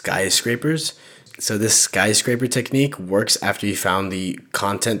as skyscrapers. So this skyscraper technique works after you found the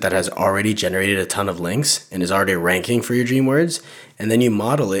content that has already generated a ton of links and is already ranking for your dream words, and then you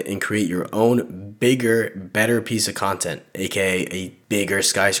model it and create your own bigger, better piece of content, aka a bigger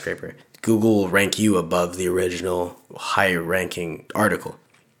skyscraper. Google will rank you above the original higher ranking article.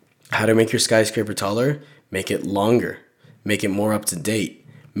 How to make your skyscraper taller? Make it longer, make it more up to date,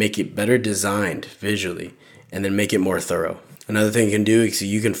 make it better designed visually, and then make it more thorough. Another thing you can do is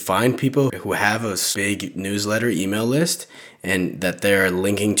you can find people who have a big newsletter email list and that they're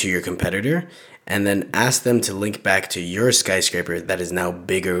linking to your competitor, and then ask them to link back to your skyscraper that is now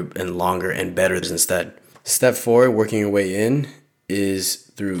bigger and longer and better instead. Step 4, working your way in, is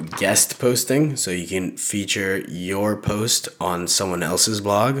through guest posting. So you can feature your post on someone else's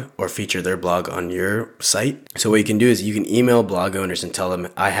blog or feature their blog on your site. So what you can do is you can email blog owners and tell them,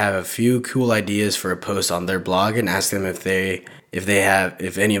 I have a few cool ideas for a post on their blog, and ask them if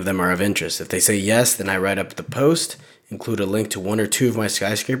any of them are of interest. If they say yes, then I write up the post, include a link to 1 or 2 of my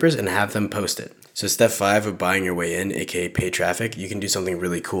skyscrapers, and have them post it. So step 5 of buying your way in, aka paid traffic, you can do something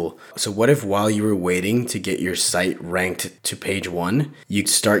really cool. So what if while you were waiting to get your site ranked to page 1, you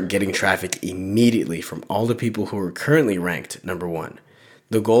start getting traffic immediately from all the people who are currently ranked number 1?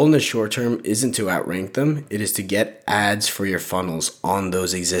 The goal in the short term isn't to outrank them, it is to get ads for your funnels on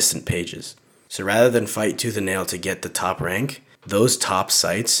those existent pages. So rather than fight tooth and nail to get the top rank, those top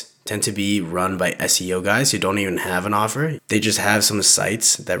sites tend to be run by SEO guys who don't even have an offer. They just have some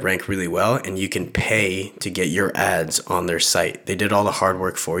sites that rank really well, and you can pay to get your ads on their site. They did all the hard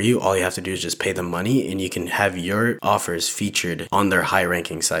work for you. All you have to do is just pay them money, and you can have your offers featured on their high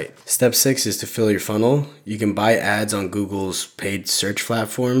ranking site. Step 6 is to fill your funnel. You can buy ads on Google's paid search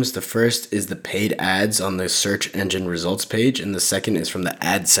platforms. The first is the paid ads on the search engine results page, and the second is from the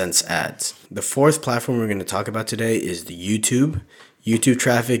AdSense ads. The fourth platform we're going to talk about today is the YouTube. YouTube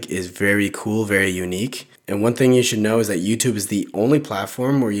traffic is very cool, very unique. And one thing you should know is that YouTube is the only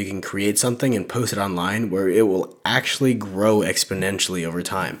platform where you can create something and post it online where it will actually grow exponentially over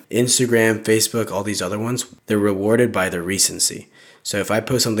time. Instagram, Facebook, all these other ones, they're rewarded by their recency. So if I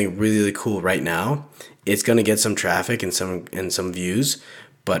post something really, really cool right now, it's going to get some traffic and some views.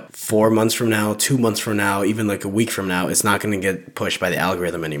 But 4 months from now, 2 months from now, even like a week from now, it's not going to get pushed by the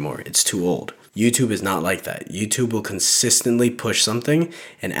algorithm anymore. It's too old. YouTube is not like that. YouTube will consistently push something,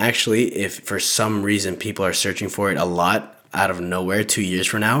 and actually, if for some reason people are searching for it a lot out of nowhere 2 years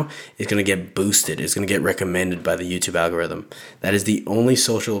from now, it's going to get boosted. It's going to get recommended by the YouTube algorithm. That is the only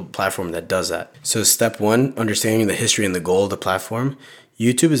social platform that does that. So step 1, understanding the history and the goal of the platform.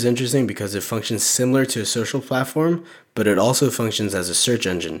 YouTube is interesting because it functions similar to a social platform, but it also functions as a search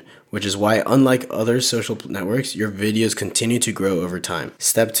engine, which is why, unlike other social networks, your videos continue to grow over time.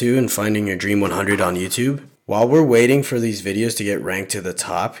 Step 2 in finding your Dream 100 on YouTube. While we're waiting for these videos to get ranked to the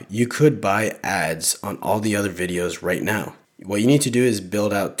top, you could buy ads on all the other videos right now. What you need to do is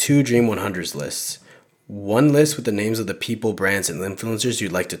build out 2 Dream 100s lists. One list with the names of the people, brands, and influencers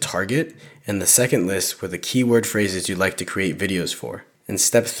you'd like to target, and the second list with the keyword phrases you'd like to create videos for. And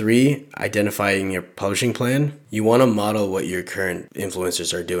step 3, identifying your publishing plan. You want to model what your current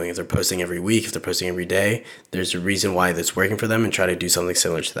influencers are doing. If they're posting every week, if they're posting every day, there's a reason why that's working for them, and try to do something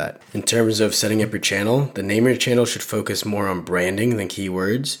similar to that. In terms of setting up your channel, the name of your channel should focus more on branding than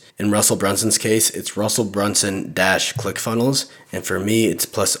keywords. In Russell Brunson's case, it's Russell Brunson ClickFunnels, and for me, it's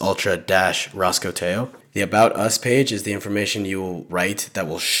Plus Ultra Roscoe Teo. The About Us page is the information you will write that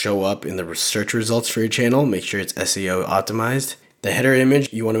will show up in the search results for your channel. Make sure it's SEO optimized. The header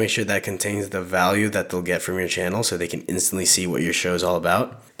image, you want to make sure that contains the value that they'll get from your channel so they can instantly see what your show is all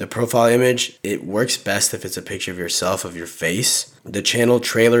about. The profile image, it works best if it's a picture of yourself, of your face. The channel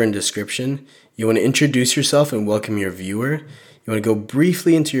trailer and description, you want to introduce yourself and welcome your viewer. You want to go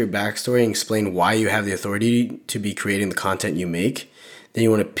briefly into your backstory and explain why you have the authority to be creating the content you make. Then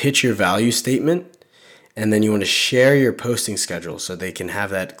you want to pitch your value statement. And then you want to share your posting schedule so they can have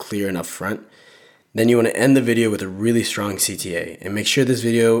that clear and upfront. Then you want to end the video with a really strong CTA, and make sure this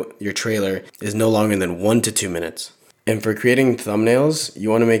video, your trailer, is no longer than 1 to 2 minutes. And for creating thumbnails, you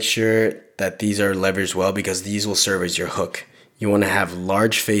want to make sure that these are leveraged well, because these will serve as your hook. You want to have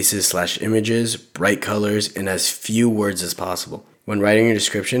large faces / images, bright colors, and as few words as possible. When writing your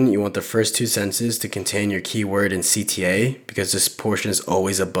description, you want the first two sentences to contain your keyword and CTA because this portion is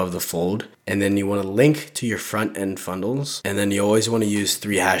always above the fold. And then you want to link to your front end funnels. And then you always want to use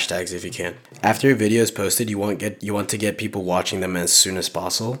 3 hashtags if you can. After your video is posted, you want to get people watching them as soon as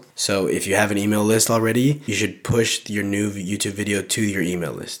possible. So if you have an email list already, you should push your new YouTube video to your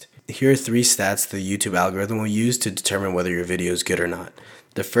email list. Here are 3 stats the YouTube algorithm will use to determine whether your video is good or not.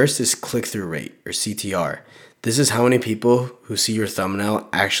 The first is click-through rate, or CTR. This is how many people who see your thumbnail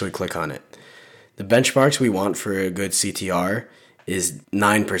actually click on it. The benchmarks we want for a good CTR is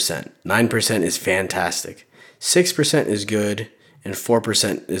 9%. 9% is fantastic. 6% is good, and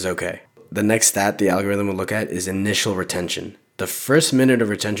 4% is okay. The next stat the algorithm will look at is initial retention. The first minute of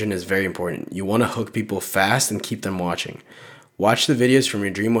retention is very important. You want to hook people fast and keep them watching. Watch the videos from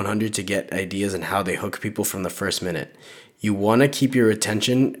your Dream 100 to get ideas on how they hook people from the first minute. You want to keep your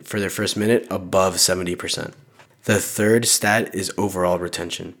retention for their first minute above 70%. The third stat is overall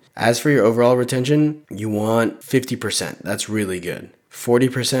retention. As for your overall retention, you want 50%. That's really good.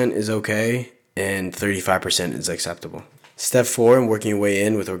 40% is okay, and 35% is acceptable. Step 4 in working your way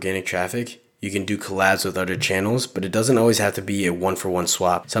in with organic traffic. You can do collabs with other channels, but it doesn't always have to be a one-for-one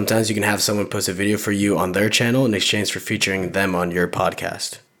swap. Sometimes you can have someone post a video for you on their channel in exchange for featuring them on your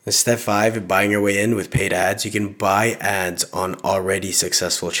podcast. And step 5, buying your way in with paid ads. You can buy ads on already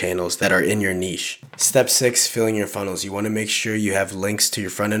successful channels that are in your niche. Step 6, filling your funnels. You want to make sure you have links to your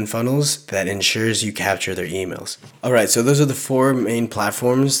front-end funnels that ensures you capture their emails. All right, so those are the 4 main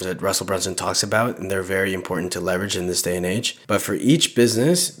platforms that Russell Brunson talks about, and they're very important to leverage in this day and age. But for each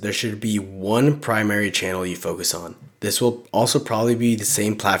business, there should be one primary channel you focus on. This will also probably be the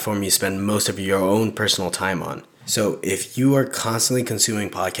same platform you spend most of your own personal time on. So if you are constantly consuming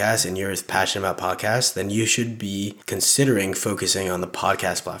podcasts and you're passionate about podcasts, then you should be considering focusing on the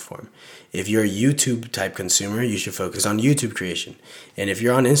podcast platform. If you're a YouTube type consumer, you should focus on YouTube creation. And if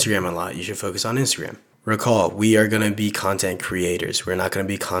you're on Instagram a lot, you should focus on Instagram. Recall, we are going to be content creators. We're not going to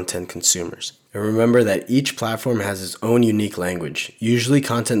be content consumers. And remember that each platform has its own unique language. Usually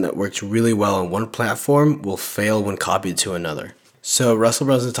content that works really well on one platform will fail when copied to another. So Russell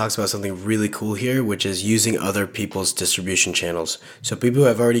Brunson talks about something really cool here, which is using other people's distribution channels. So people who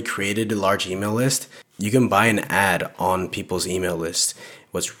have already created a large email list, you can buy an ad on people's email list.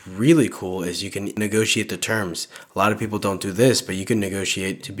 What's really cool is you can negotiate the terms. A lot of people don't do this, but you can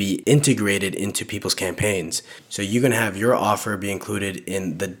negotiate to be integrated into people's campaigns. So you can have your offer be included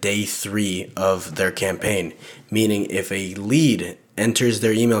in the day 3 of their campaign. Meaning if a lead enters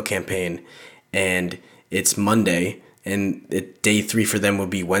their email campaign and it's Monday, and day 3 for them will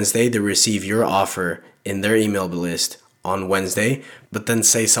be Wednesday, they receive your offer in their email list on Wednesday, but then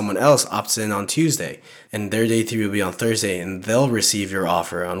say someone else opts in on Tuesday, and their day 3 will be on Thursday, and they'll receive your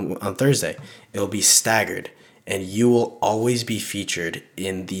offer on Thursday. It'll be staggered, and you will always be featured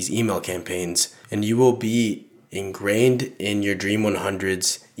in these email campaigns, and you will be ingrained in your Dream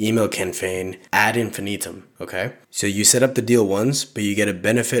 100's email campaign ad infinitum, okay? So you set up the deal once, but you get a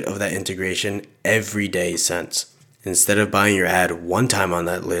benefit of that integration every day since. Instead of buying your ad one time on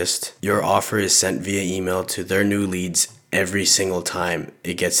that list, your offer is sent via email to their new leads every single time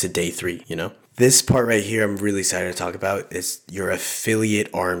it gets to day 3, you know? This part right here I'm really excited to talk about is your affiliate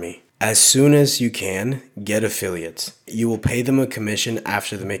army. As soon as you can, get affiliates. You will pay them a commission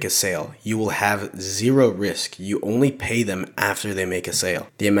after they make a sale. You will have 0 risk. You only pay them after they make a sale.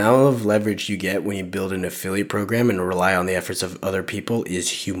 The amount of leverage you get when you build an affiliate program and rely on the efforts of other people is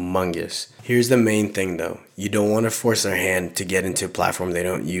humongous. Here's the main thing though. You don't want to force their hand to get into a platform they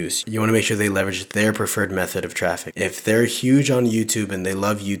don't use. You want to make sure they leverage their preferred method of traffic. If they're huge on YouTube and they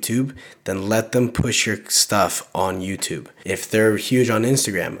love YouTube, then let them push your stuff on YouTube. If they're huge on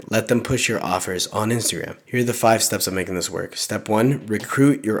Instagram, let them push your offers on Instagram. Here are the 5 steps of making this work. Step 1,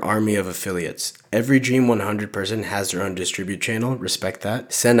 recruit your army of affiliates. Every Dream 100 person has their own distribute channel. Respect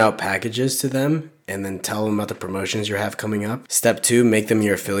that. Send out packages to them and then tell them about the promotions you have coming up. Step 2, make them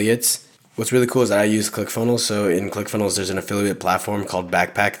your affiliates. What's really cool is that I use ClickFunnels. So in ClickFunnels, there's an affiliate platform called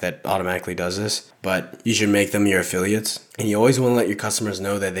Backpack that automatically does this. But you should make them your affiliates. And you always want to let your customers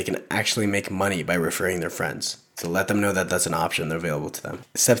know that they can actually make money by referring their friends. So let them know that that's an option that's available to them.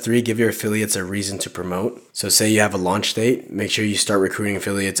 Step 3, give your affiliates a reason to promote. So say you have a launch date, make sure you start recruiting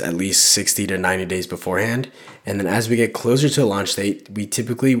affiliates at least 60 to 90 days beforehand. And then as we get closer to a launch date, we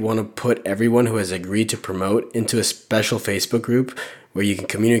typically want to put everyone who has agreed to promote into a special Facebook group where you can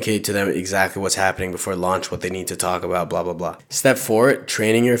communicate to them exactly what's happening before launch, what they need to talk about, blah, blah, blah. Step 4,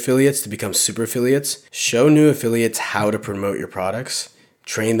 training your affiliates to become super affiliates. Show new affiliates how to promote your products.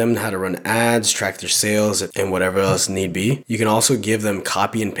 train them how to run ads, track their sales, and whatever else need be. You can also give them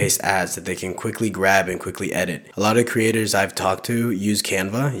copy and paste ads that they can quickly grab and quickly edit. A lot of creators I've talked to use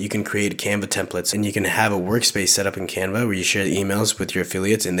Canva. You can create Canva templates and you can have a workspace set up in Canva where you share the emails with your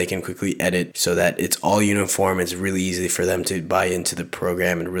affiliates and they can quickly edit so that it's all uniform. It's really easy for them to buy into the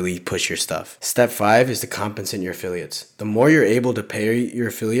program and really push your stuff. Step 5 is to compensate your affiliates. The more you're able to pay your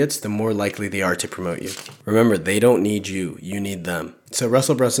affiliates, the more likely they are to promote you. Remember, they don't need you, you need them. So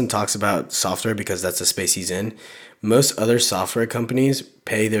Russell Brunson talks about software because that's the space he's in. Most other software companies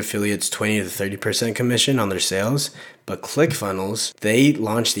pay their affiliates 20 to 30% commission on their sales, but ClickFunnels, they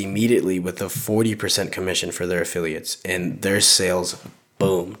launched immediately with a 40% commission for their affiliates, and their sales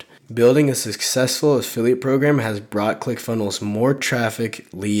boomed. Building a successful affiliate program has brought ClickFunnels more traffic,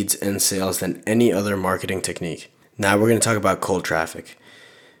 leads, and sales than any other marketing technique. Now we're going to talk about cold traffic.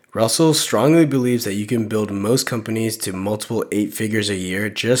 Russell strongly believes that you can build most companies to multiple 8 figures a year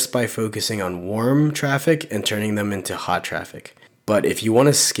just by focusing on warm traffic and turning them into hot traffic. But if you want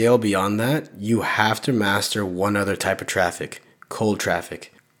to scale beyond that, you have to master one other type of traffic, cold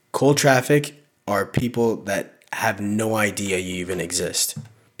traffic. Cold traffic are people that have no idea you even exist.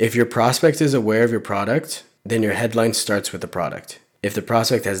 If your prospect is aware of your product, then your headline starts with the product. If the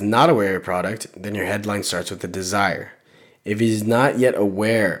prospect is not aware of your product, then your headline starts with the desire. If he's not yet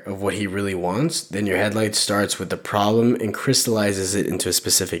aware of what he really wants, then your headline starts with the problem and crystallizes it into a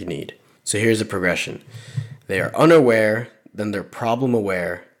specific need. So here's the progression. They are unaware, then they're problem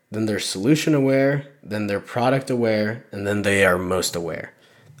aware, then they're solution aware, then they're product aware, and then they are most aware.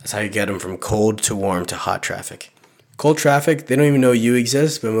 That's how you get them from cold to warm to hot traffic. Cold traffic, they don't even know you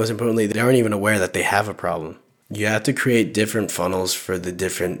exist, but most importantly, they aren't even aware that they have a problem. You have to create different funnels for the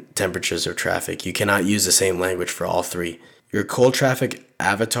different temperatures of traffic. You cannot use the same language for all three. Your cold traffic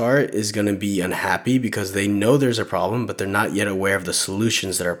avatar is going to be unhappy because they know there's a problem, but they're not yet aware of the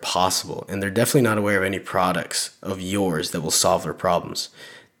solutions that are possible. And they're definitely not aware of any products of yours that will solve their problems.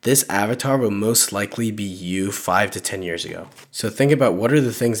 This avatar will most likely be you 5 to 10 years ago. So think about what are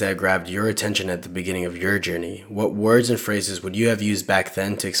the things that grabbed your attention at the beginning of your journey? What words and phrases would you have used back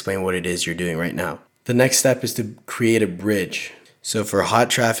then to explain what it is you're doing right now? The next step is to create a bridge. So for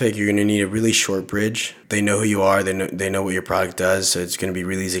hot traffic, you're going to need a really short bridge. They know who you are. They know what your product does. So it's going to be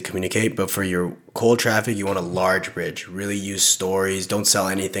really easy to communicate. But for your cold traffic, you want a large bridge. Really use stories. Don't sell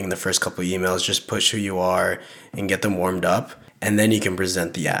anything in the first couple of emails. Just push who you are and get them warmed up. And then you can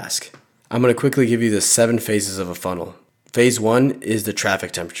present the ask. I'm going to quickly give you the 7 phases of a funnel. Phase 1 is the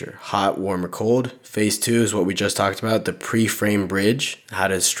traffic temperature, hot, warm, or cold. Phase 2 is what we just talked about, the pre-frame bridge, how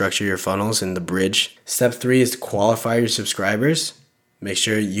to structure your funnels in the bridge. Step 3 is to qualify your subscribers. Make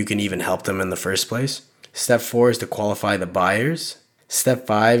sure you can even help them in the first place. Step 4 is to qualify the buyers. Step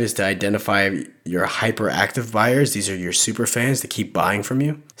 5 is to identify your hyperactive buyers. These are your super fans that keep buying from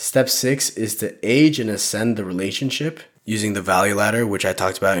you. Step 6 is to age and ascend the relationship using the value ladder, which I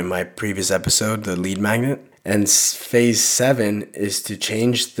talked about in my previous episode, the lead magnet. And phase 7 is to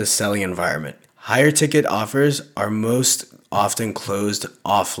change the selling environment. Higher ticket offers are most often closed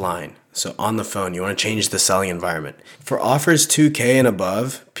offline. So on the phone, you want to change the selling environment. For offers 2K and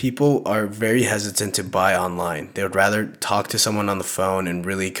above, people are very hesitant to buy online. They would rather talk to someone on the phone and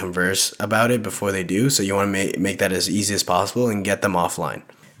really converse about it before they do. So you want to make that as easy as possible and get them offline.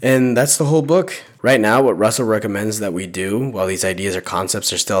 And that's the whole book. Right now, what Russell recommends that we do, while these ideas or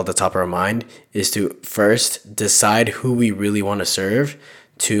concepts are still at the top of our mind, is to first decide who we really want to serve.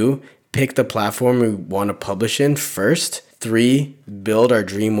 2, pick the platform we want to publish in first. 3, build our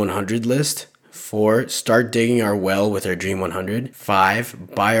Dream 100 list. 4, start digging our well with our Dream 100.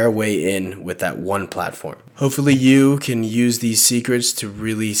 5, buy our way in with that one platform. Hopefully you can use these secrets to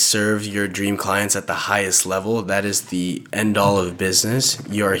really serve your dream clients at the highest level. That is the end all of business.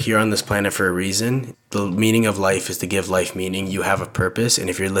 You are here on this planet for a reason. The meaning of life is to give life meaning. You have a purpose. And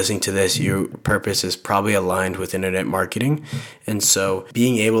if you're listening to this, your purpose is probably aligned with internet marketing. And so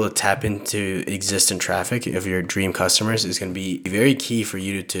being able to tap into existent traffic of your dream customers is going to be very key for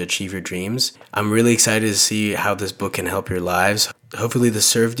you to achieve your dreams. I'm really excited to see how this book can help your lives. Hopefully this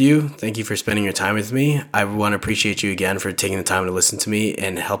served you. Thank you for spending your time with me. I want to appreciate you again for taking the time to listen to me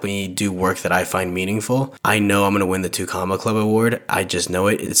and help me do work that I find meaningful. I know I'm going to win the 2 Comma Club Award. I just know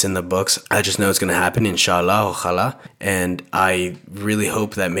it. It's in the books. I just know it's going to happen, inshallah, ojalá. And I really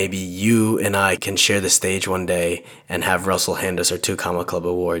hope that maybe you and I can share the stage one day and have Russell hand us our 2 Comma Club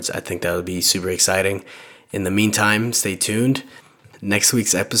Awards. I think that would be super exciting. In the meantime, stay tuned. Next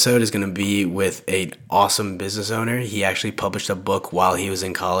week's episode is going to be with an awesome business owner. He actually published a book while he was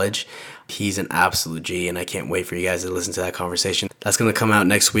in college. He's an absolute G, and I can't wait for you guys to listen to that conversation. That's going to come out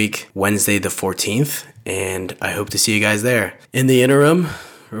next week, Wednesday the 14th, and I hope to see you guys there. In the interim,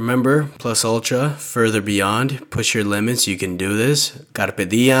 remember, plus ultra, further beyond, push your limits, you can do this. Carpe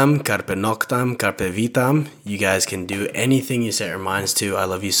diem, carpe noctam, carpe vitam. You guys can do anything you set your minds to. I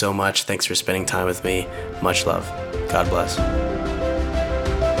love you so much. Thanks for spending time with me. Much love. God bless.